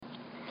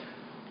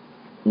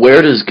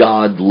Where does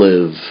God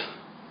live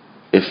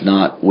if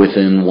not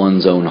within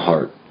one's own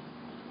heart?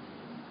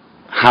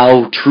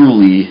 How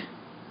truly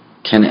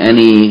can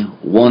any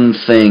one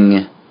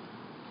thing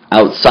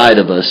outside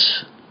of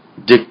us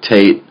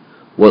dictate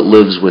what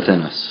lives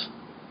within us?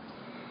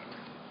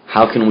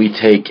 How can we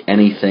take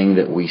anything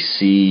that we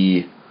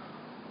see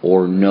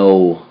or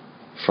know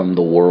from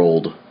the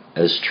world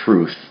as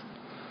truth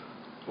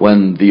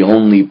when the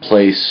only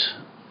place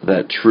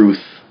that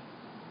truth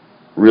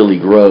really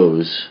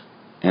grows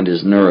and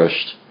is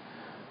nourished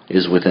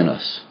is within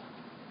us?